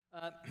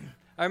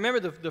I remember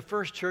the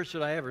first church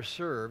that I ever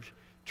served.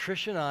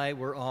 Trish and I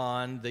were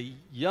on the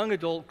young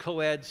adult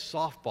co-ed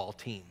softball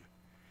team.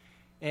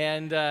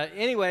 And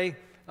anyway,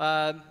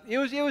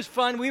 it was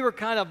fun. We were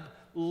kind of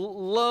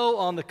low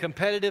on the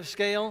competitive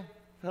scale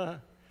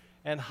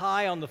and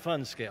high on the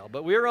fun scale,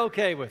 but we were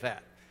okay with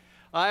that.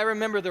 I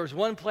remember there was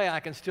one play, I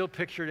can still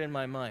picture it in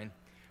my mind,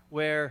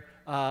 where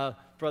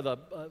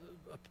for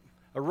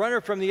a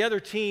runner from the other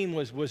team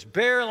was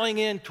barreling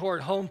in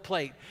toward home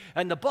plate,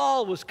 and the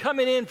ball was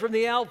coming in from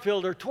the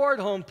outfielder toward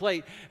home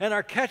plate, and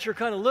our catcher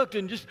kind of looked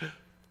and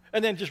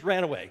then just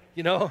ran away,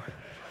 you know.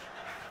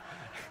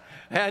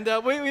 And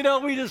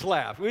we just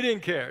laughed. We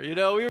didn't care, you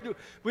know.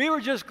 We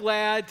were just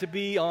glad to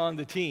be on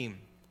the team.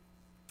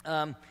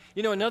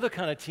 Another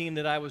kind of team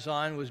that I was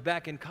on was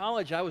back in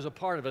college. I was a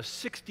part of a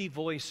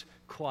 60-voice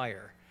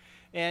choir.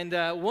 And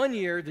one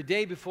year, the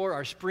day before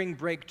our spring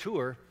break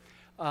tour,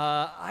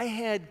 I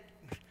had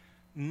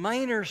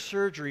minor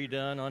surgery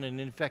done on an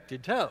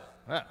infected toe.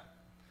 Wow.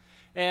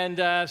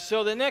 And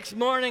so the next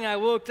morning I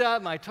woke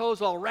up, my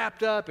toe's all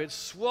wrapped up, it's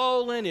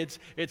swollen,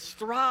 it's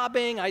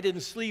throbbing, I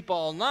didn't sleep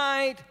all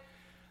night,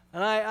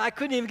 and I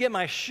couldn't even get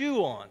my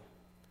shoe on.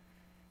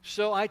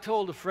 So I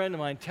told a friend of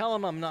mine, tell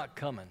him I'm not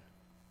coming.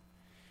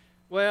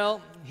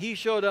 Well, he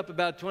showed up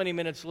about 20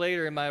 minutes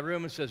later in my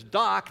room and says,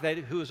 Doc,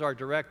 who is our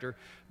director,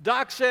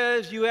 Doc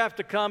says you have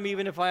to come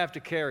even if I have to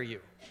carry you.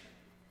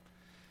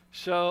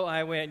 So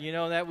I went.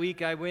 That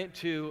week I went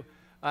to,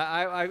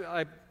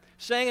 I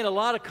sang in a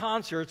lot of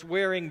concerts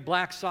wearing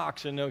black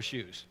socks and no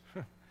shoes.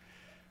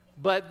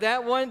 But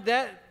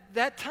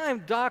that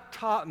time Doc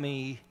taught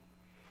me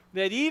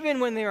that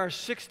even when there are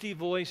 60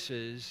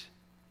 voices,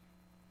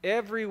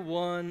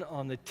 everyone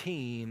on the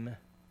team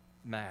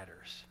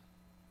matters.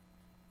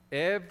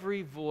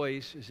 Every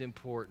voice is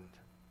important.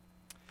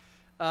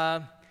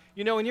 When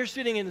you're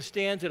sitting in the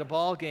stands at a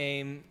ball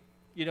game,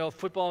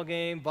 football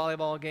game,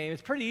 volleyball game,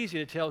 it's pretty easy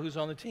to tell who's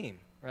on the team,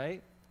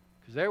 right?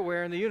 Because they're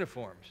wearing the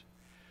uniforms.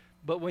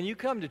 But when you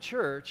come to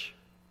church,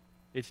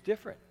 it's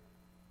different.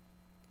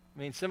 I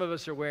mean, some of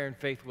us are wearing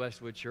Faith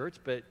Westwood shirts,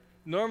 but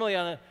normally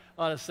on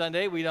a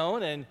Sunday we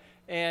don't.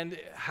 And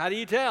how do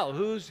you tell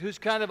who's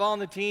kind of on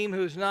the team,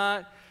 who's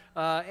not?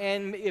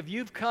 And if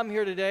you've come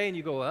here today and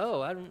you go,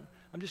 I'm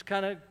just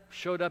kind of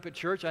showed up at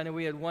church. I know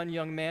we had one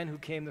young man who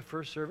came the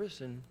first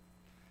service and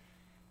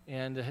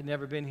had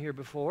never been here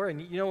before.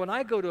 And when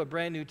I go to a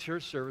brand new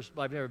church service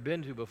I've never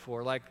been to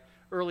before, like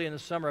early in the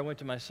summer I went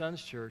to my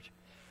son's church,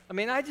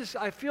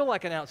 I feel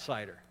like an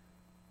outsider.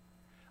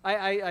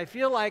 I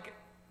feel like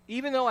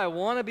even though I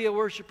want to be a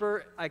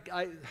worshiper,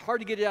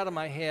 hard to get it out of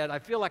my head, I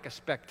feel like a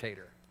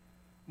spectator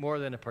more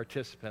than a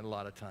participant a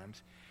lot of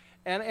times.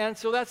 And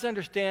so that's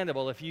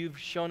understandable if you've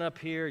shown up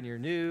here and you're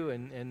new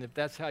and if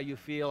that's how you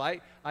feel.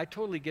 I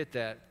totally get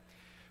that.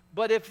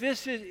 But if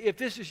this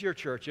is your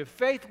church, if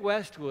Faith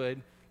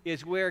Westwood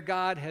is where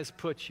God has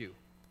put you,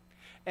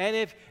 and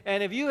if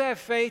you have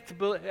faith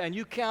and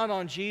you count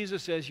on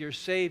Jesus as your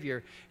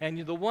Savior and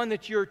you're the one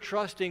that you're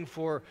trusting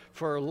for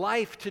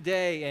life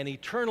today and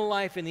eternal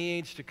life in the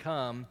age to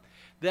come,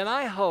 then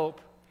I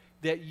hope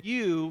that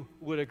you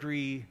would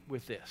agree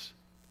with this.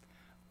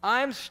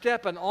 I'm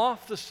stepping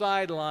off the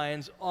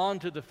sidelines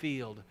onto the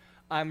field.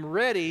 I'm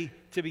ready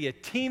to be a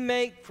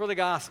teammate for the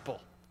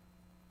gospel.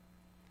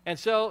 And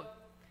so,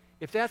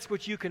 if that's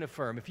what you can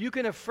affirm, if you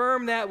can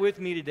affirm that with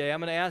me today, I'm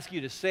going to ask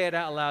you to say it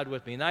out loud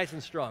with me, nice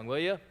and strong, will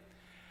you?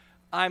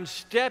 I'm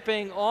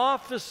stepping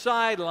off the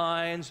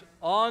sidelines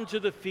onto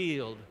the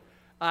field.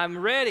 I'm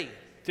ready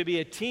to be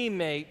a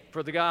teammate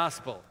for the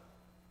gospel.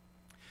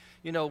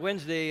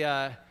 Wednesday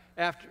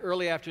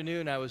early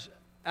afternoon, I was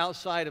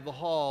outside of the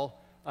hall,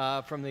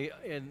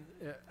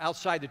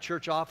 outside the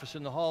church office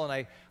in the hall,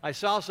 and I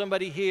saw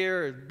somebody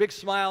here, a big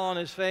smile on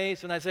his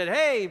face, and I said,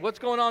 hey, what's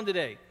going on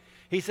today?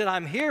 He said,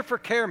 I'm here for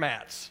care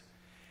mats.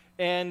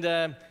 And,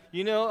 I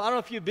don't know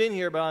if you've been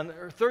here, but on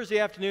Thursday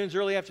afternoons,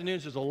 early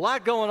afternoons, there's a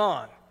lot going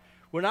on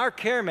when our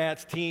care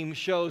mats team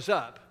shows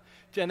up.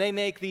 And they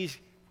make these,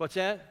 what's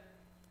that?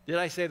 Did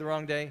I say the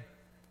wrong day?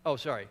 Oh,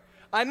 sorry.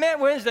 I meant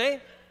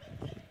Wednesday.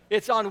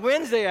 It's on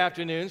Wednesday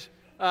afternoons.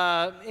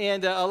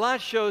 And a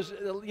lot shows,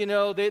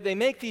 they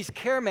make these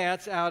care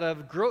mats out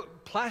of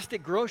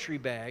plastic grocery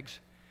bags,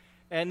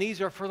 and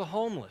these are for the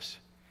homeless.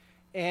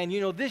 And,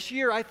 this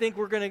year I think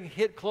we're going to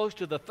hit close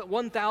to the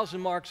 1,000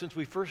 mark since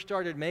we first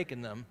started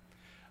making them.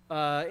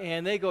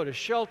 And they go to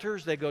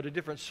shelters, they go to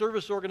different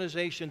service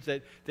organizations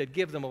that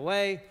give them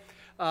away.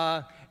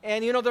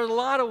 And there's a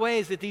lot of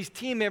ways that these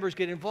team members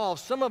get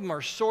involved. Some of them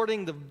are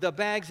sorting the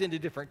bags into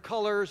different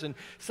colors, and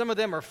some of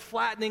them are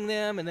flattening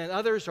them, and then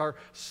others are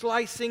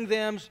slicing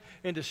them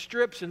into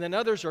strips, and then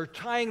others are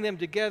tying them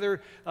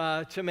together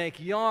to make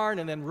yarn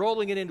and then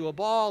rolling it into a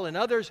ball, and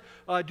others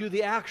do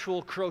the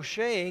actual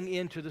crocheting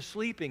into the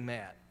sleeping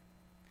mat.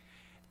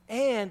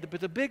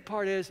 But the big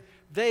part is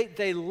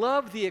they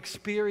love the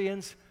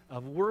experience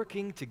of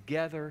working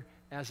together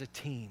as a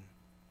team.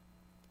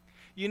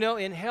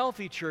 In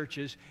healthy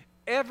churches,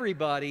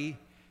 everybody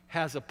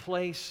has a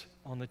place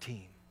on the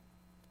team.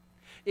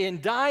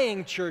 In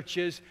dying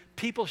churches,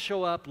 people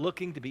show up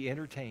looking to be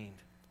entertained.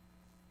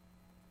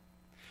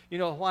 You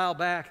know, a while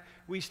back,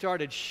 we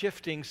started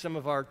shifting some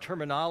of our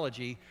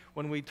terminology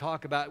when we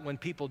talk about when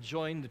people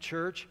join the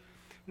church.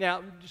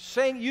 Now,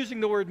 using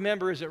the word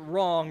member isn't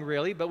wrong,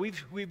 really, but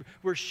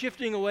we're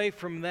shifting away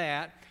from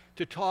that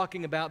to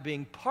talking about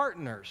being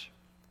partners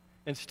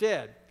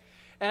instead.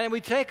 And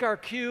we take our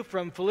cue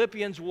from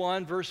Philippians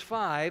 1, verse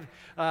 5,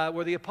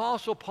 where the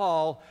Apostle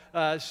Paul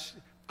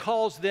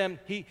calls them,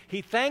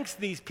 he thanks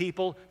these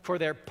people for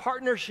their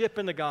partnership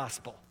in the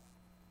gospel.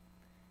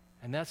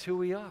 And that's who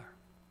we are.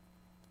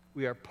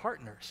 We are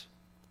partners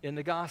in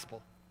the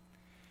gospel.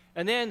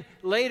 And then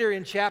later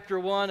in chapter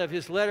 1 of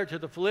his letter to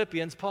the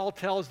Philippians, Paul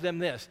tells them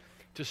this,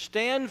 to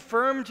stand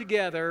firm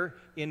together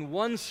in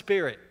one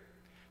spirit,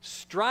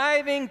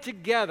 striving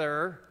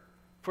together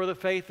for the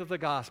faith of the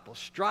gospel.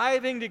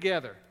 Striving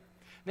together.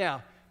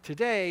 Now,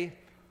 today,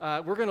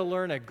 we're going to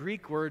learn a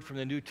Greek word from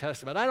the New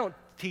Testament. I don't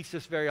teach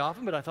this very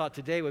often, but I thought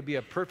today would be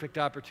a perfect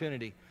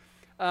opportunity.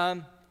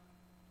 And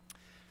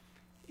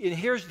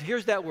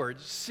here's that word,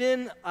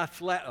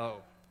 synathleo.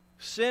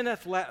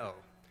 Synathleo.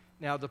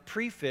 Now, the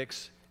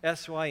prefix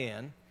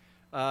S-Y-N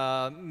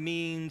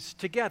means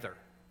together,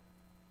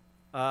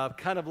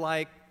 kind of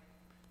like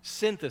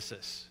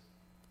synthesis,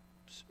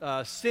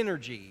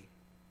 synergy,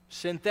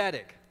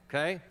 synthetic,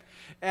 okay?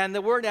 And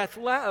the word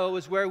athleo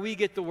is where we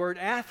get the word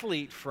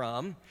athlete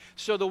from.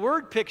 So the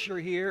word picture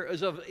here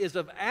is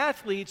of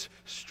athletes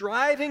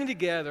striving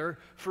together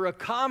for a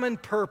common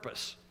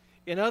purpose.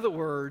 In other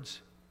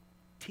words,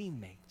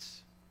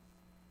 teammates.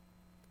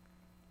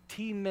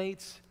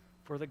 Teammates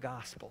for the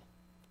gospel.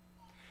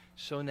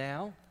 So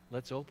now,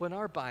 let's open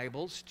our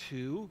Bibles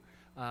to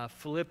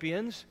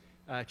Philippians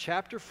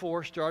chapter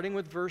 4, starting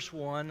with verse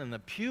 1. And the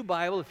Pew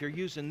Bible, if you're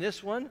using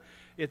this one,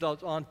 it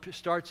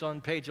starts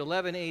on page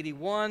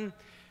 1181.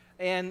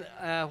 And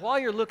while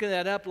you're looking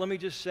that up, let me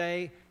just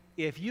say,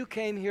 if you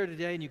came here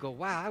today and you go,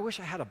 wow, I wish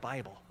I had a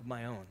Bible of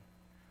my own,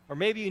 or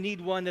maybe you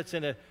need one that's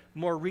in a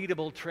more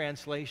readable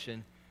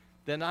translation,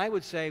 then I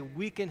would say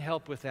we can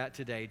help with that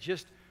today.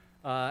 Just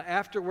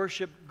after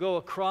worship, go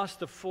across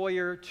the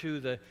foyer to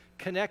the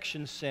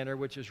Connection Center,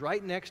 which is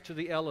right next to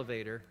the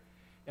elevator,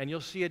 and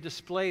you'll see a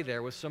display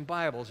there with some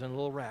Bibles in a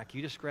little rack.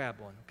 You just grab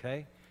one,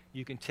 okay?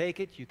 You can take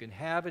it, you can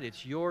have it,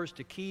 it's yours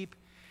to keep,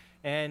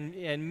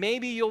 and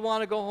maybe you'll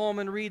want to go home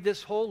and read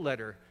this whole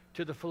letter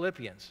to the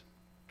Philippians,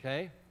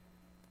 okay?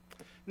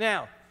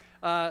 Now,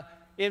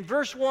 in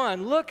verse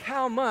 1, look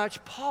how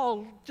much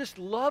Paul just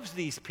loves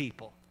these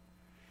people.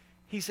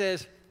 He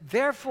says,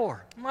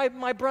 therefore,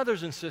 my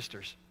brothers and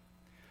sisters,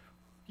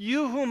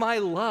 you whom I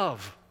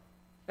love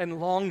and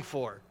long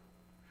for,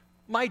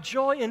 my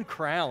joy and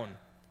crown,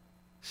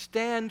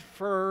 stand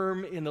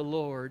firm in the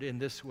Lord in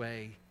this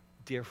way,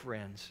 dear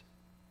friends.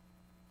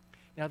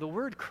 Now, the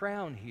word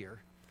crown here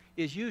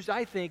is used,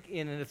 I think,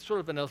 in a sort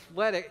of an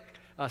athletic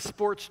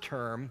sports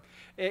term.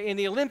 In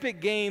the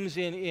Olympic Games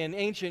in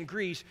ancient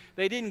Greece,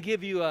 they didn't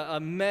give you a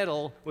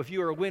medal if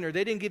you were a winner.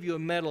 They didn't give you a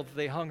medal that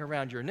they hung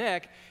around your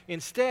neck.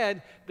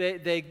 Instead,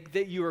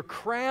 you were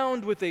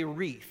crowned with a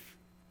wreath,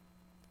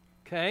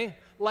 okay,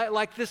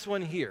 like this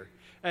one here.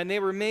 And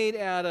they were made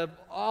out of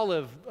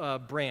olive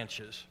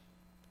branches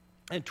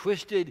and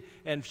twisted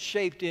and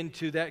shaped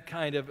into that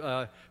kind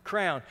of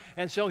crown.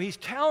 And so he's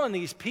telling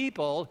these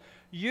people,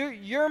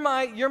 you're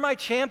my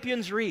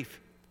champion's wreath.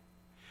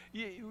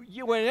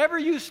 Whenever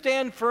you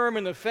stand firm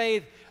in the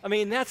faith, I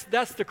mean,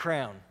 that's the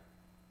crown.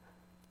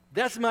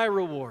 That's my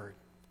reward.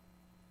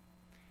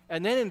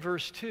 And then in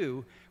verse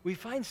 2, we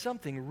find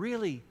something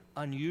really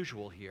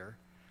unusual here.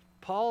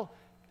 Paul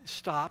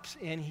stops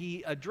and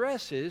he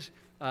addresses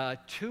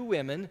two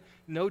women.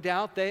 No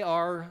doubt they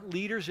are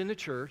leaders in the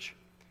church.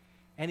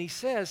 And he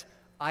says,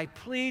 I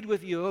plead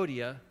with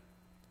Euodia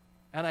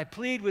and I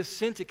plead with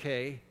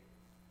Syntyche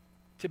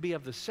to be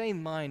of the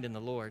same mind in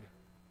the Lord.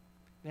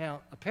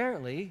 Now,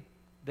 apparently,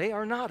 they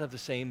are not of the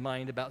same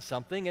mind about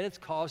something, and it's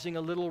causing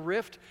a little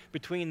rift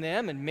between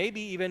them and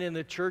maybe even in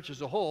the church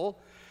as a whole.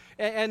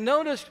 And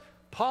notice,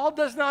 Paul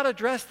does not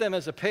address them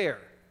as a pair,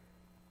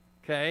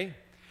 okay?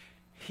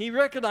 He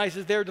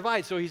recognizes their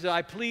divide. So he said,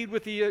 I plead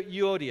with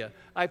Euodia.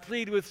 I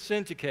plead with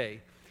Syntyche.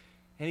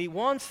 And he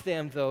wants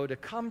them, though, to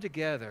come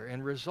together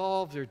and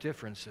resolve their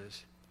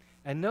differences.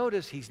 And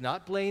notice, he's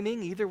not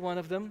blaming either one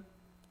of them.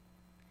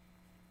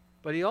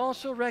 But he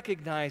also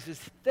recognizes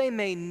they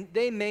may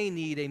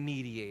need a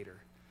mediator.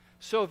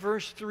 So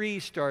verse 3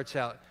 starts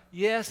out,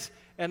 yes,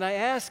 and I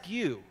ask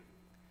you,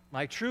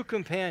 my true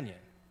companion.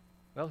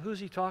 Well, who's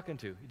he talking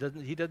to?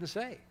 He doesn't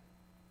say.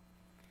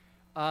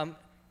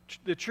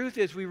 The truth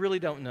is we really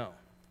don't know.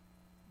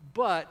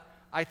 But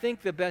I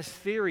think the best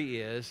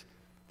theory is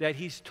that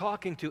he's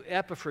talking to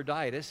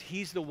Epaphroditus.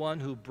 He's the one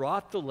who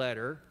brought the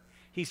letter.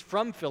 He's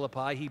from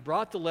Philippi. He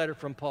brought the letter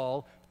from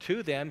Paul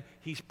to them.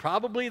 He's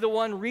probably the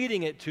one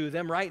reading it to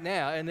them right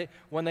now and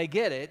when they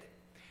get it.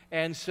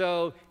 And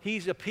so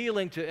he's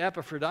appealing to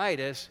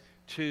Epaphroditus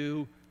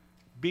to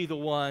be the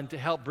one to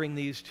help bring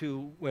these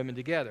two women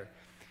together.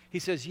 He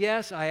says,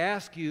 yes, I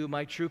ask you,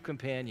 my true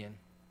companion,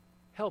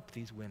 help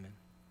these women.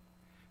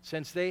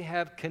 since they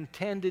have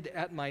contended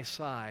at my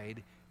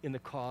side in the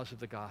cause of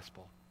the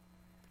gospel.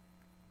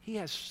 He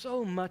has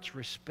so much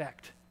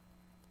respect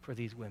for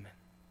these women.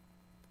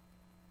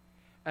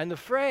 And the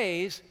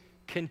phrase,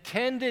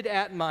 contended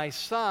at my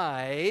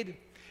side,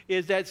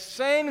 is that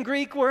same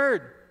Greek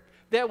word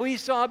that we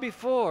saw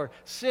before,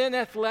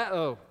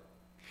 synethleo.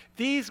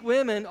 These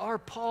women are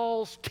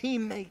Paul's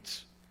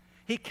teammates.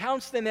 He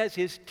counts them as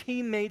his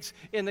teammates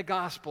in the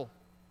gospel,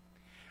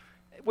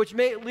 which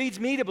leads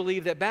me to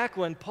believe that back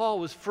when Paul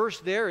was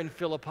first there in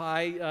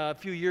Philippi a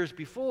few years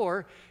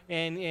before,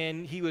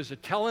 and he was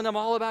telling them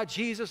all about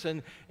Jesus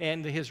and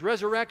his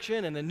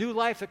resurrection and the new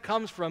life that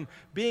comes from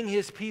being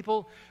his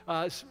people,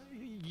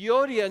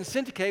 Euodia and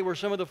Syntyche were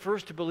some of the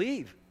first to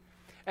believe.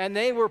 And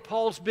they were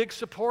Paul's big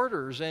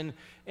supporters, and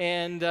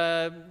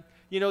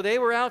they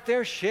were out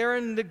there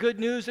sharing the good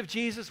news of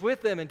Jesus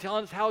with them and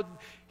telling us how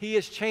he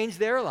has changed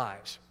their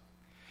lives.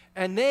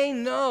 And they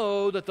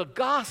know that the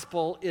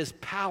gospel is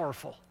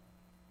powerful.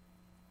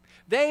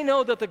 They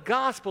know that the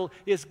gospel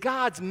is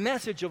God's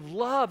message of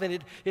love,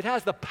 and it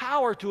has the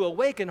power to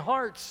awaken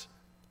hearts.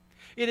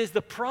 It is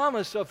the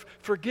promise of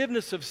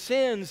forgiveness of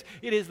sins.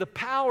 It is the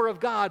power of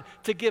God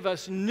to give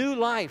us new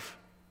life.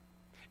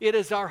 It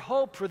is our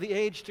hope for the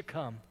age to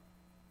come.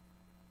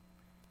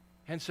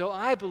 And so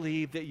I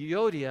believe that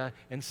Euodia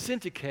and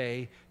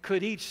Syntyche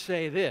could each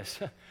say this: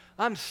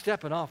 I'm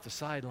stepping off the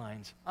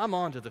sidelines. I'm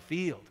onto the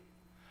field.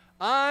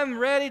 I'm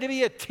ready to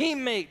be a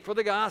teammate for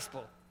the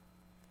gospel.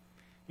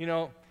 You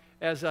know,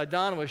 as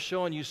Don was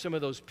showing you some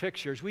of those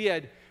pictures, we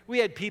had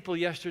people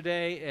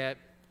yesterday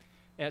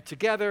at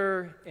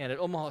Together and at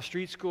Omaha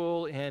Street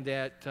School and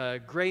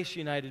at Grace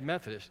United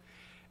Methodist.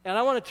 And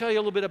I want to tell you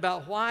a little bit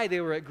about why they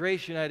were at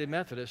Grace United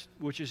Methodist,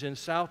 which is in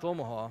South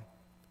Omaha.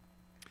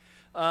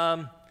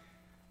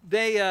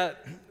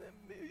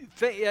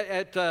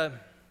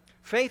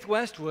 Faith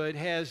Westwood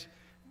has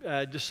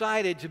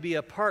decided to be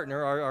a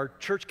partner, our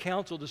church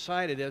council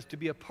decided as to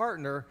be a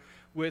partner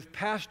with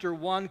Pastor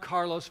Juan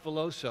Carlos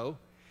Veloso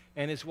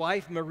and his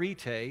wife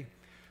Marite,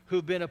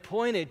 who've been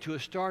appointed to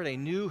start a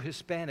new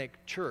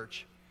Hispanic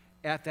church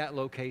at that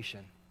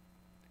location.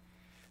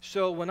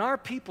 So when our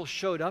people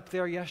showed up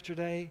there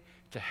yesterday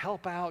to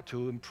help out,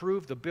 to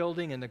improve the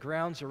building and the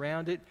grounds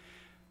around it,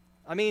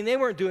 I mean, they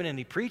weren't doing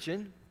any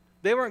preaching.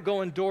 They weren't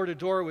going door to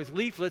door with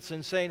leaflets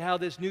and saying how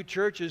this new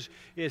church is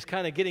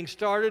kind of getting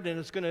started and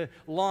it's going to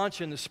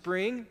launch in the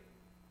spring.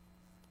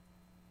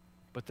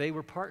 But they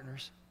were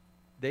partners.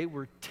 They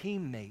were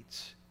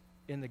teammates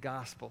in the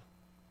gospel.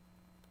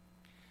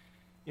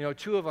 You know,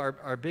 two of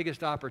our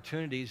biggest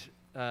opportunities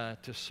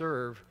to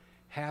serve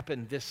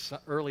happened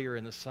earlier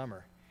in the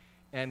summer.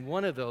 And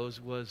one of those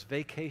was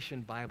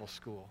Vacation Bible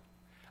School.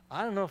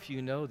 I don't know if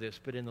you know this,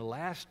 but in the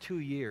last 2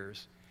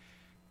 years,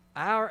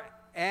 our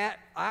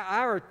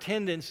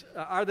attendance,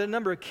 the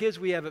number of kids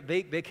we have at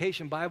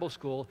Vacation Bible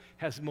School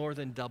has more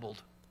than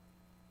doubled.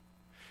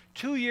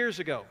 2 years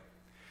ago,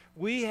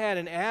 we had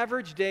an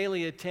average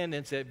daily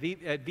attendance at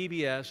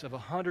VBS of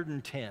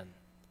 110.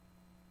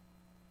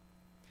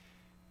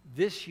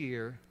 This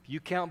year, if you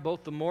count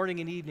both the morning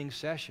and evening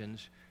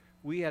sessions,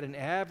 we had an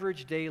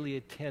average daily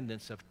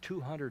attendance of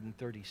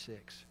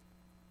 236.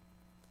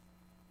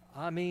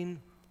 I mean,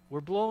 we're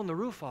blowing the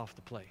roof off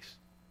the place.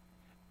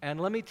 And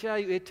let me tell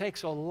you, it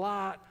takes a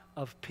lot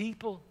of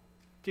people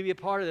to be a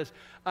part of this.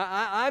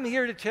 I'm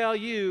here to tell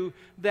you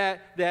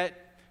that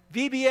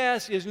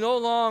VBS is no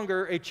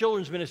longer a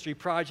children's ministry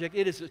project.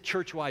 It is a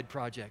church-wide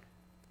project.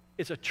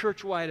 It's a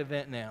church-wide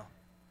event now.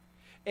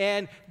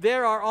 And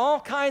there are all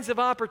kinds of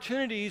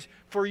opportunities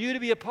for you to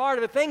be a part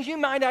of it, things you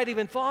might not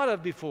even thought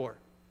of before.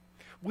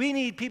 We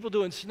need people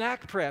doing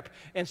snack prep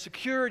and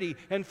security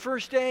and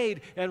first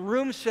aid and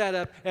room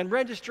setup and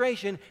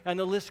registration, and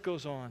the list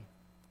goes on.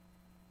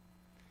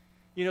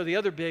 You know, the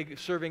other big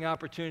serving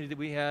opportunity that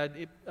we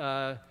had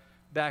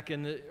back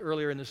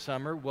earlier in the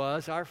summer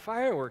was our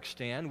fireworks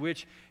stand,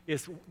 which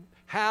is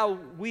how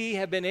we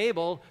have been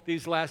able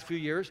these last few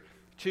years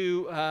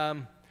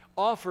to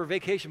offer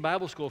Vacation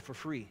Bible School for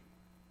free.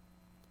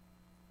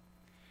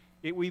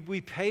 We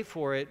pay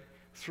for it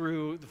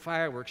through the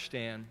fireworks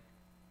stand.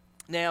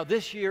 Now,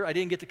 this year, I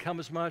didn't get to come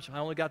as much. I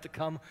only got to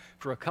come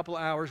for a couple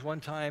hours one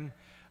time.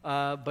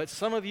 But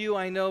some of you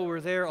I know were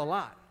there a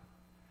lot.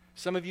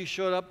 Some of you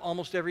showed up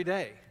almost every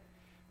day.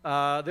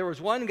 There was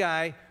one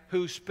guy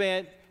who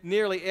spent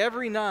nearly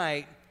every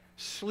night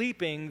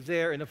sleeping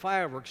there in the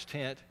fireworks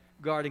tent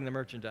guarding the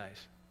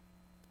merchandise.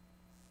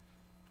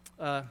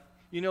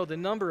 You know, the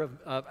number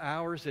of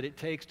hours that it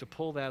takes to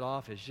pull that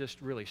off is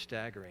just really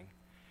staggering.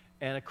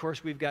 And, of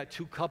course, we've got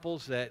two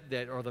couples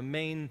that are the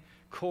main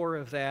core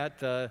of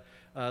that,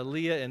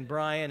 Leah and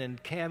Brian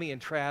and Cammie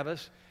and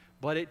Travis.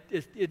 But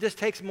it just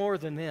takes more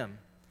than them.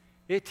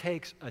 It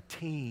takes a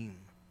team.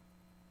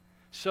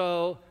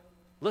 So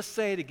let's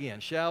say it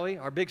again, shall we?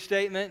 Our big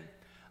statement.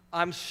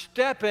 I'm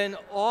stepping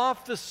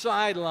off the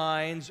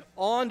sidelines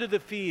onto the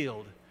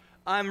field.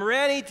 I'm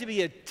ready to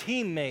be a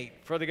teammate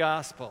for the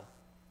gospel.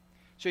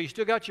 So you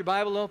still got your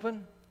Bible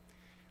open?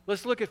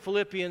 Let's look at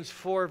Philippians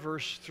 4,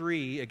 verse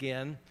 3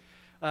 again.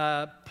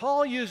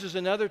 Paul uses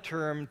another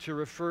term to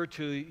refer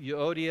to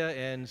Euodia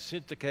and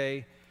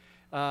Syntyche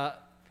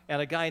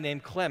and a guy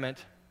named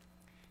Clement.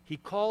 He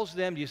calls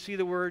them, do you see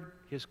the word?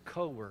 His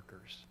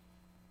co-workers.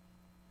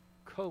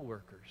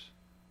 Co-workers.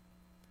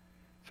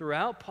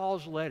 Throughout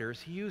Paul's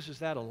letters, he uses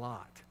that a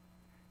lot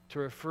to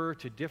refer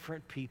to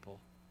different people.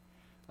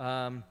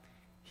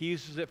 He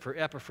uses it for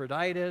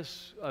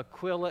Epaphroditus,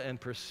 Aquila and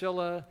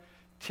Priscilla,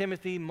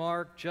 Timothy,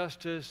 Mark,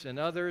 Justus, and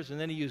others. And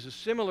then he uses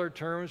similar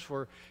terms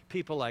for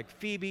people like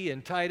Phoebe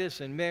and Titus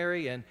and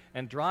Mary and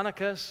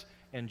Andronicus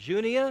and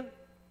Junia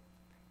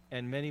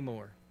and many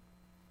more.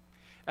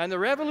 And the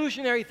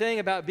revolutionary thing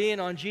about being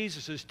on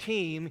Jesus'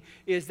 team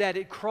is that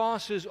it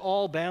crosses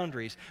all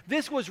boundaries.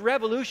 This was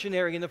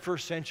revolutionary in the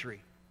first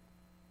century.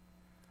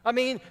 I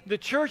mean, the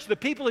church, the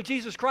people of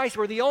Jesus Christ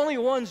were the only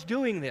ones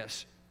doing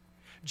this.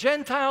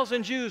 Gentiles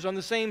and Jews on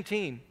the same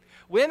team.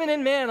 Women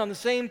and men on the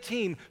same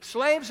team.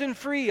 Slaves and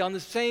free on the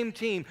same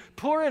team.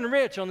 Poor and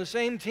rich on the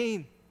same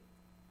team.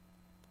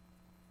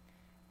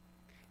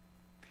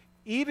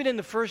 Even in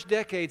the first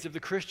decades of the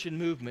Christian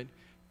movement,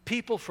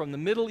 people from the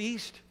Middle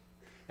East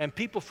and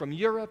people from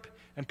Europe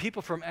and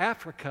people from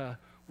Africa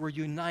were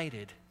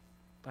united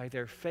by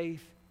their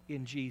faith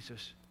in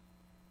Jesus.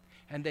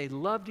 And they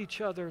loved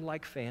each other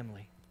like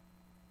family.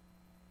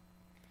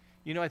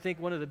 You know, I think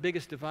one of the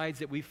biggest divides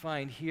that we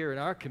find here in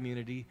our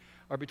community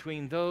are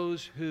between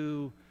those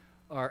who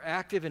are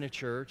active in a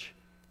church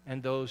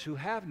and those who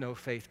have no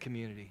faith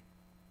community.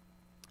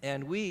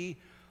 And we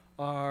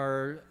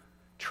are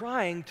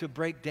trying to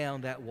break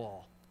down that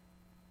wall.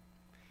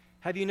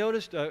 Have you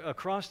noticed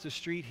across the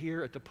street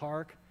here at the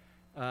park,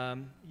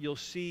 you'll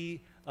see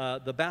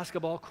the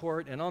basketball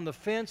court, and on the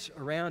fence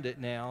around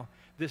it now,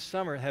 this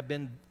summer have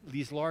been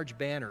these large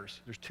banners.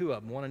 There's two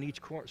of them, one on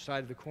each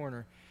side of the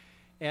corner.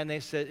 And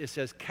it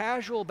says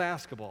casual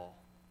basketball.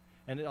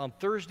 And on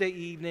Thursday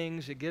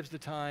evenings, it gives the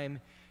time.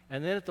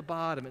 And then at the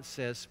bottom, it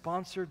says,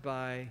 sponsored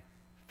by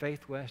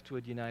Faith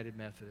Westwood United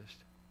Methodist.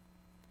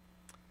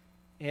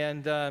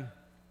 And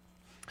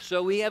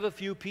so we have a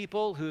few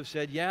people who have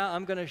said, yeah,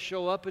 I'm going to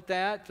show up at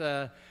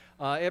that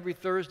every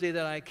Thursday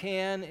that I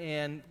can.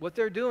 And what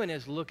they're doing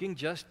is looking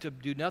just to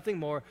do nothing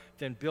more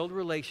than build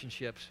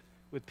relationships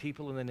with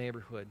people in the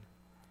neighborhood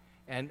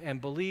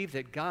and believe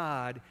that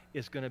God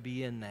is going to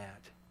be in that.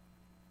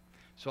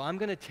 So I'm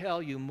going to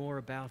tell you more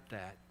about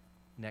that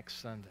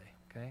next Sunday,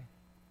 okay?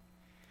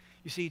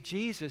 You see,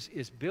 Jesus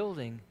is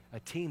building a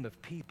team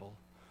of people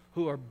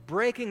who are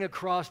breaking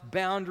across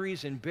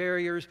boundaries and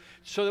barriers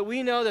so that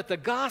we know that the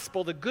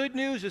gospel, the good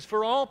news, is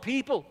for all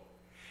people.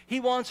 He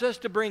wants us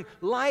to bring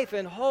life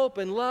and hope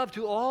and love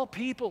to all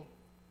people.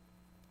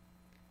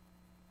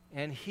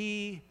 And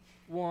He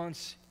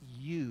wants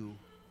you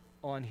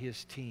on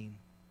His team.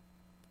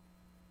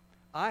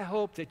 I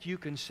hope that you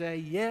can say,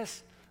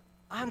 yes,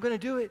 I'm going to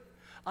do it.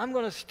 I'm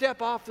going to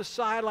step off the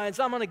sidelines.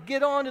 I'm going to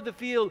get onto the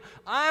field.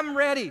 I'm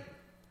ready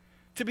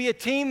to be a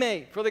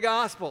teammate for the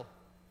gospel.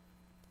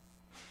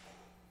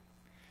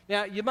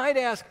 Now, you might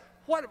ask,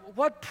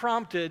 what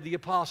prompted the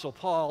Apostle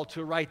Paul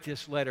to write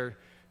this letter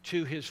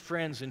to his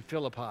friends in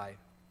Philippi?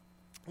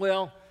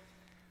 Well,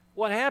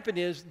 what happened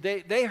is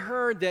they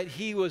heard that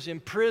he was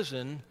in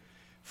prison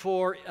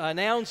for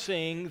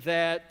announcing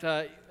that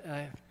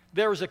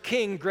there was a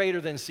king greater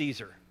than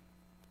Caesar.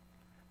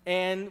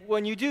 And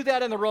when you do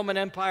that in the Roman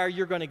Empire,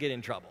 you're going to get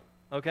in trouble,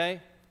 okay?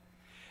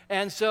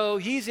 And so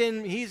he's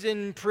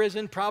in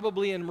prison,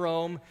 probably in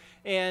Rome,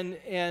 and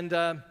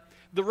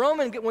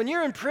when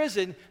you're in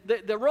prison,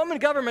 the Roman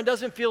government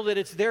doesn't feel that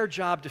it's their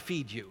job to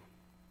feed you.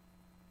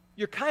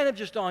 You're kind of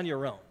just on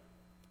your own.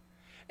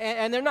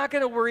 And they're not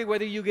going to worry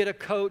whether you get a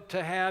coat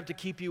to have to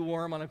keep you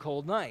warm on a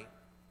cold night.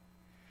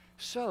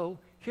 So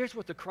here's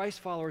what the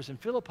Christ followers in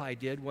Philippi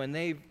did when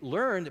they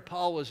learned that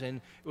Paul was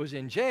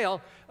in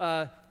jail.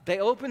 They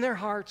opened their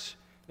hearts,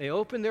 they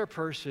opened their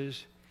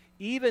purses,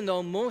 even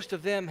though most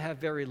of them have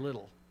very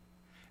little.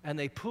 And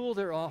they pool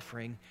their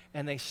offering,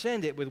 and they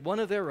send it with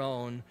one of their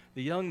own,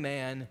 the young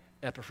man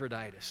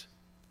Epaphroditus.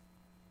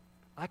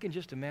 I can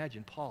just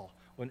imagine Paul,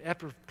 when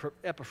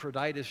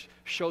Epaphroditus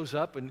shows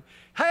up and,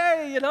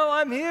 hey,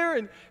 I'm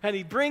here, and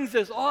he brings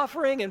this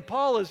offering, and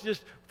Paul is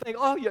just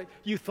thinking, oh,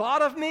 you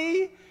thought of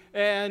me?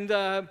 And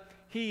now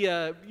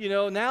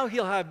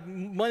he'll have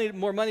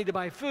more money to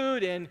buy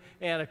food and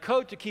a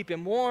coat to keep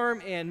him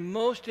warm, and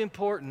most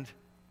important,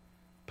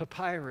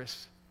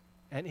 papyrus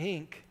and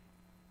ink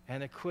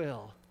and a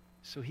quill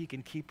so he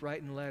can keep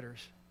writing letters.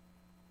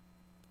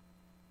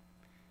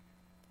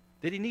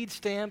 Did he need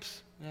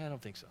stamps? I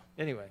don't think so.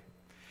 Anyway,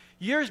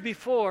 years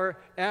before,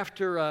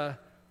 after,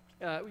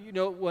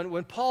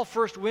 when Paul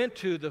first went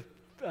to the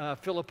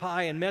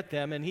Philippi and met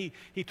them, and he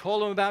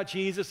told them about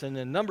Jesus, and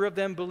a number of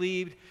them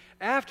believed.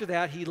 After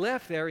that, he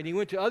left there, and he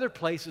went to other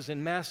places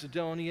in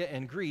Macedonia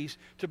and Greece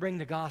to bring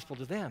the gospel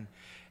to them.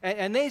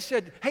 And they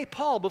said, hey,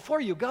 Paul, before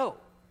you go,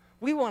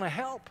 we want to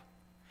help.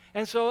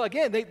 And so,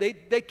 again,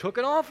 they took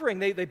an offering.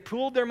 They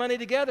pooled their money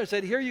together and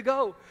said, here you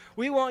go.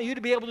 We want you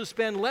to be able to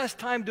spend less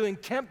time doing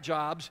temp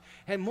jobs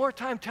and more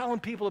time telling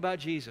people about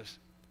Jesus.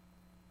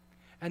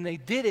 And they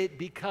did it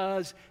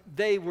because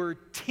they were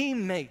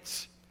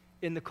teammates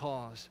in the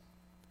cause.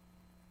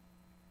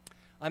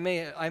 I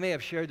may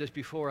have shared this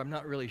before, I'm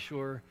not really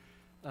sure.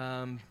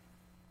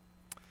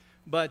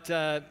 But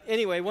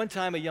anyway, one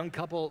time a young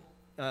couple,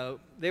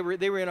 they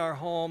were in our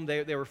home.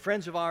 They were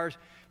friends of ours.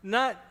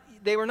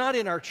 They were not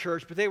in our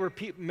church, but they were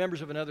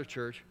members of another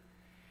church.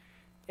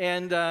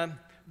 And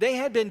they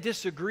had been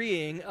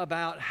disagreeing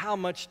about how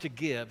much to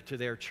give to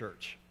their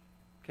church.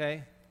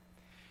 Okay?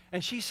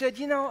 And she said,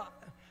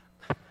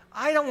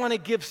 I don't want to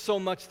give so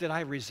much that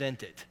I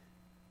resent it.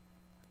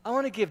 I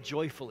want to give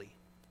joyfully.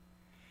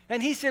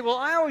 And he said, well,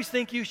 I always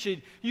think you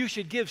should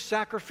give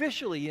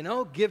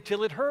sacrificially, give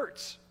till it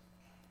hurts.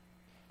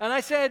 And I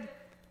said,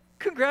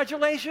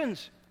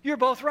 congratulations, you're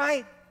both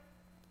right.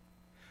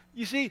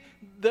 You see,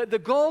 the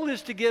goal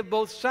is to give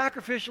both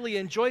sacrificially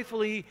and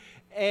joyfully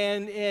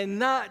and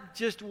not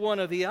just one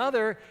or the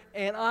other.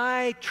 And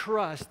I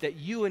trust that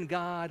you and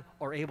God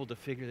are able to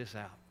figure this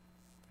out.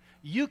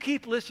 You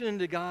keep listening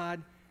to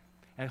God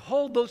and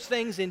hold those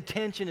things in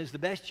tension as the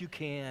best you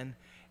can,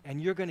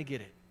 and you're going to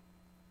get it.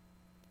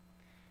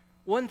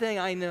 One thing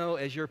I know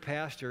as your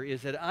pastor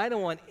is that I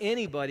don't want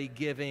anybody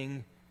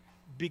giving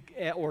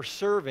or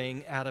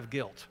serving out of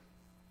guilt.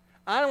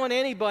 I don't want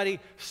anybody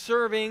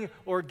serving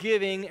or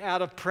giving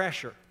out of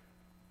pressure.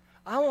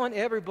 I want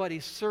everybody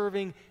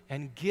serving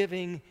and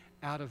giving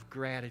out of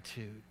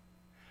gratitude.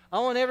 I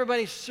want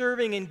everybody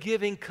serving and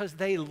giving because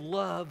they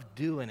love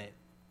doing it.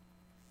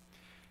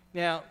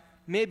 Now,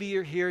 maybe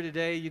you're here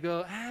today, you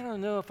go, I don't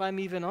know if I'm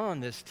even on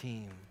this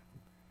team.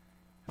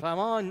 I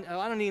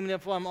don't even know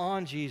if I'm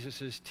on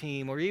Jesus'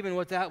 team or even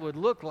what that would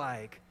look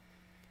like.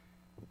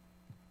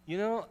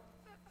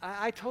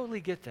 I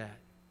totally get that.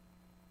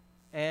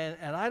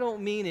 And I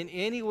don't mean in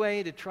any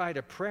way to try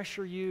to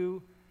pressure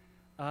you,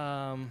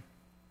 but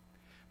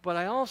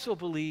I also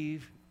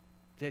believe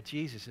that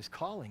Jesus is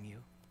calling you.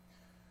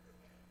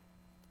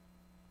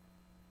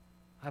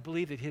 I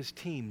believe that his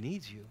team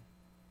needs you.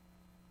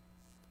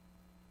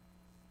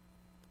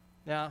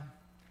 Now,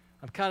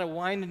 I'm kind of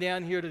winding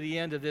down here to the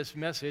end of this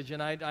message,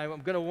 and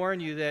I'm going to warn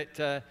you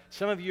that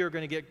some of you are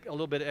going to get a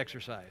little bit of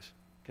exercise,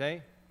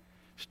 okay?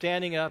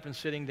 Standing up and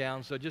sitting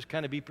down, so just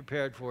kind of be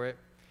prepared for it.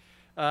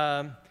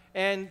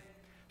 And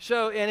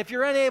if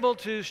you're unable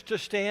to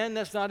stand,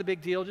 that's not a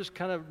big deal. Just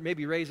kind of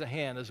maybe raise a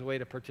hand as a way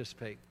to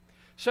participate.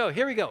 So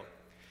here we go.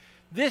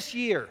 This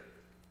year,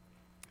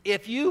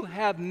 if you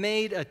have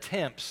made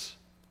attempts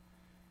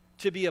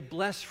to be a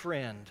blessed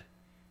friend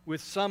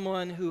with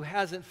someone who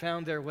hasn't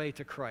found their way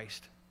to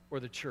Christ or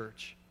the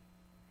church,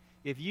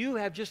 if you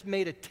have just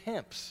made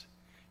attempts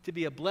to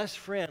be a blessed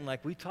friend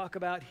like we talk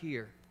about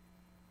here,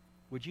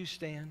 would you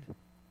stand?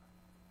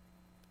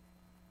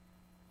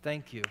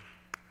 Thank you.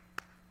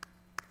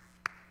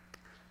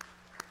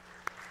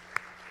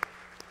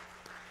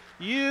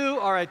 You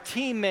are a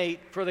teammate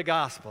for the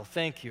gospel.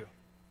 Thank you.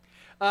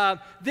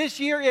 This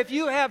year, if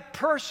you have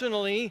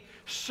personally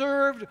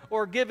served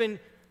or given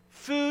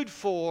food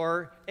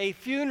for a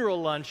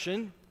funeral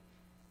luncheon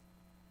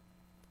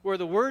where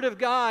the Word of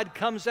God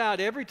comes out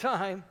every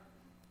time,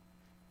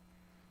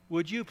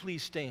 would you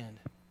please stand?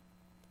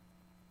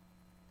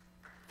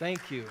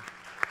 Thank you.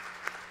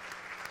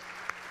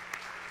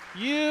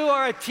 You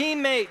are a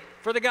teammate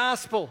for the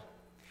gospel.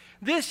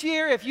 This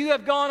year, if you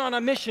have gone on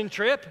a mission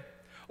trip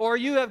or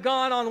you have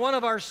gone on one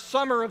of our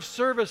summer of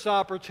service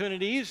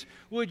opportunities,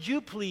 would you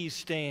please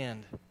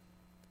stand?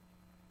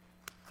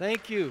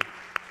 Thank you.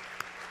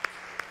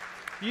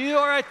 You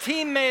are a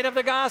teammate of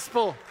the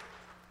gospel.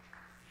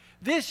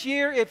 This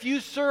year, if you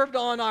served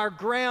on our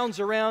grounds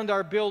around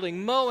our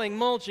building, mowing,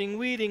 mulching,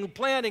 weeding,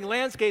 planting,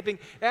 landscaping,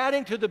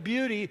 adding to the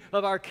beauty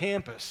of our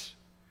campus,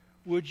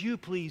 would you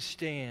please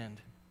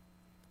stand?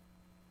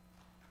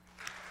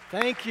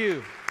 Thank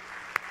you.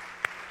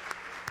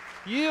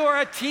 You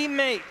are a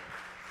teammate.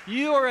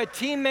 You are a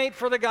teammate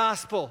for the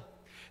gospel.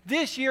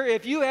 This year,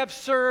 if you have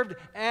served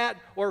at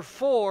or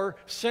for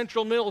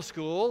Central Middle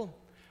School,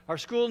 our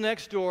school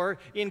next door,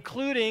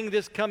 including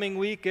this coming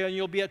weekend,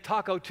 you'll be at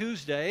Taco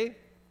Tuesday,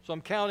 so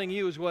I'm counting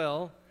you as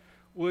well.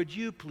 Would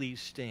you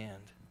please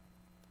stand?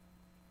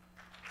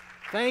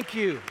 Thank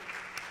you.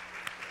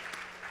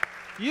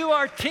 You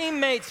are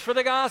teammates for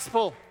the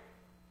gospel.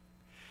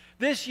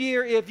 This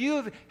year, if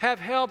you have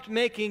helped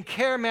making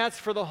care mats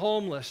for the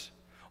homeless,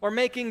 or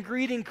making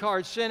greeting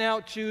cards sent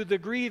out to the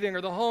grieving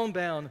or the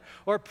homebound,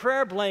 or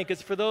prayer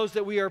blankets for those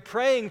that we are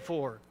praying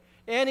for,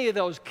 any of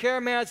those care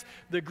mats,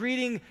 the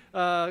greeting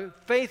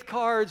faith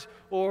cards,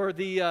 or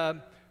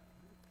the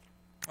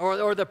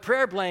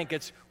prayer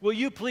blankets, will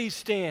you please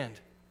stand?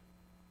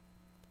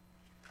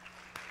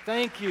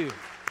 Thank you.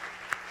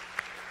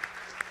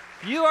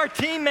 You are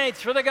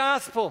teammates for the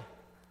gospel.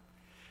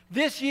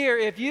 This year,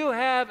 if you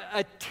have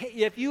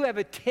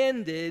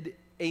attended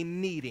a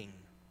meeting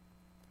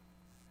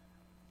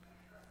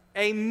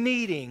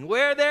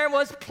where there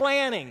was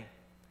planning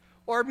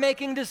or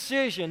making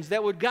decisions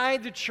that would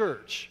guide the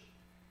church,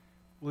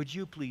 would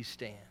you please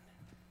stand?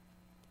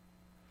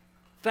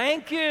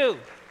 Thank you.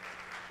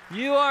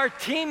 You are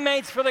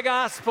teammates for the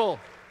gospel.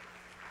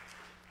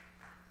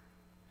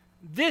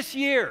 This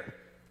year,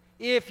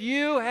 if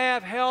you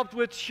have helped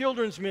with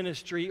children's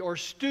ministry or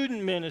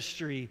student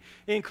ministry,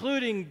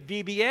 including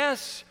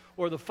VBS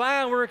or the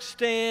fireworks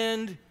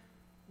stand,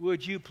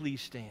 would you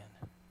please stand?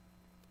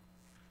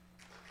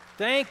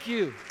 Thank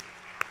you.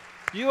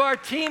 You are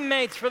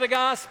teammates for the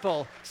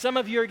gospel. Some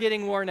of you are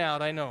getting worn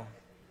out, I know.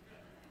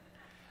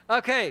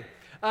 Okay,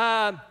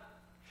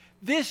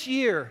 this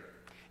year,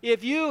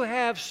 if you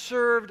have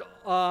served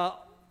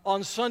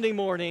on Sunday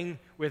morning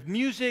with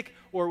music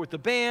or with the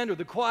band or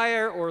the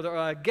choir or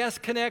the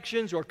guest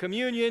connections or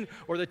communion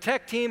or the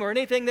tech team or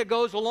anything that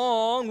goes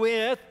along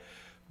with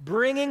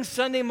bringing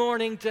Sunday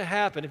morning to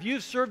happen, if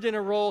you've served in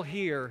a role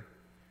here,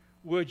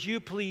 would you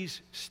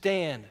please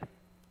stand?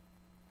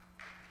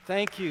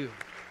 Thank you.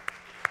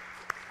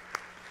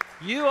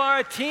 You are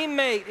a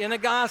teammate in the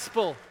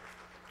gospel.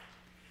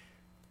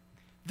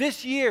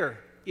 This year,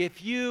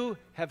 if you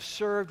have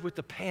served with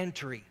the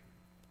pantry,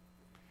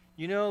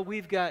 you know,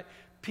 we've got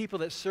people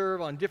that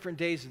serve on different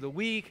days of the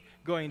week,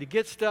 going to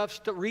get stuff,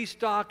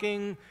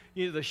 restocking,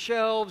 the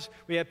shelves.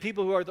 We have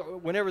people who are,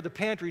 whenever the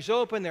pantry's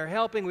open, they're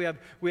helping.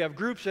 We have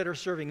groups that are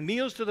serving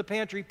meals to the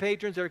pantry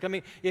patrons that are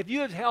coming. If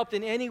you have helped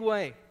in any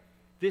way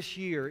this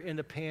year in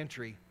the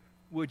pantry,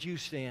 would you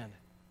stand?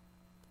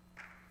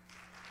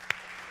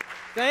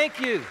 Thank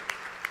you.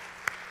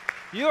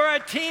 You are a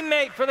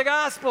teammate for the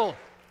gospel.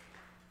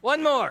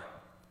 One more.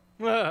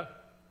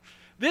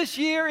 This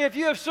year, if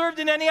you have served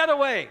in any other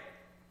way,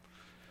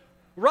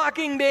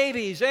 rocking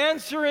babies,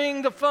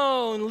 answering the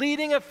phone,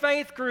 leading a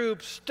faith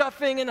group,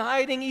 stuffing and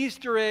hiding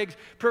Easter eggs,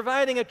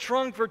 providing a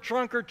trunk for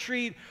trunk or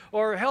treat,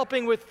 or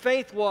helping with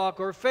Faith Walk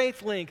or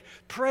Faith Link,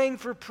 praying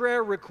for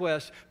prayer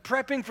requests,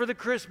 prepping for the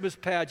Christmas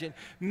pageant,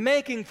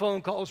 making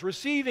phone calls,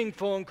 receiving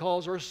phone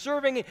calls, or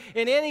serving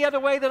in any other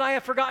way that I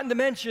have forgotten to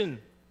mention,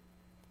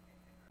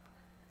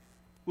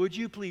 would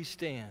you please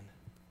stand?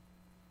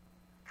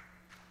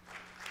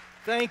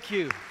 Thank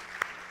you.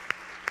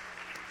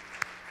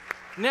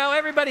 Now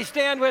everybody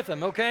stand with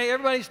them, okay?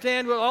 Everybody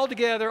stand with all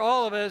together,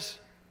 all of us.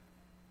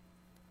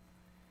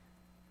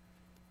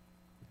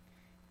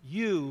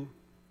 You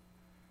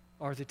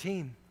are the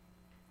team.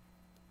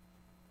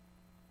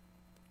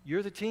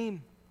 You're the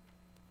team.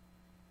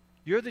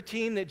 You're the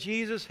team that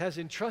Jesus has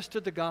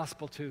entrusted the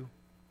gospel to.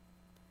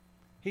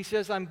 He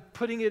says, I'm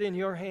putting it in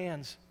your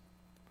hands.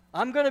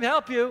 I'm going to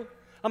help you.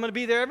 I'm going to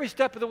be there every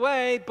step of the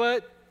way,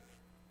 but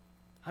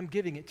I'm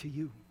giving it to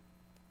you.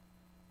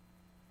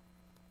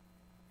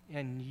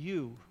 And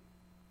you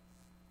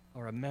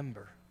are a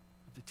member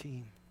of the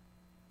team.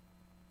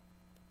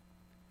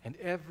 And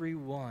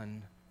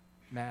everyone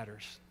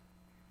matters.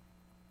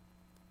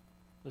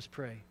 Let's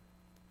pray.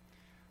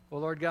 Well,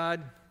 Lord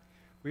God,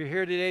 we're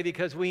here today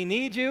because we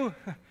need you.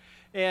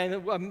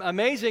 And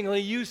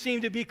amazingly, you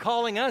seem to be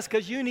calling us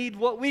because you need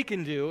what we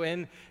can do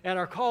and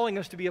are calling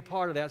us to be a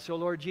part of that. So,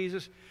 Lord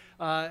Jesus,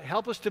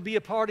 help us to be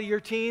a part of your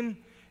team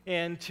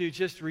and to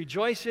just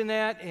rejoice in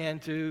that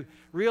and to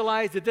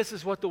realize that this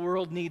is what the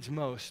world needs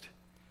most,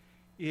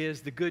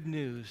 is the good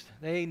news.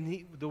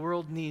 The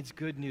world needs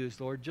good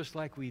news, Lord, just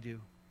like we do.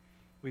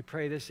 We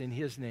pray this in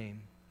his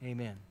name.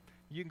 Amen.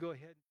 You can go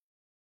ahead.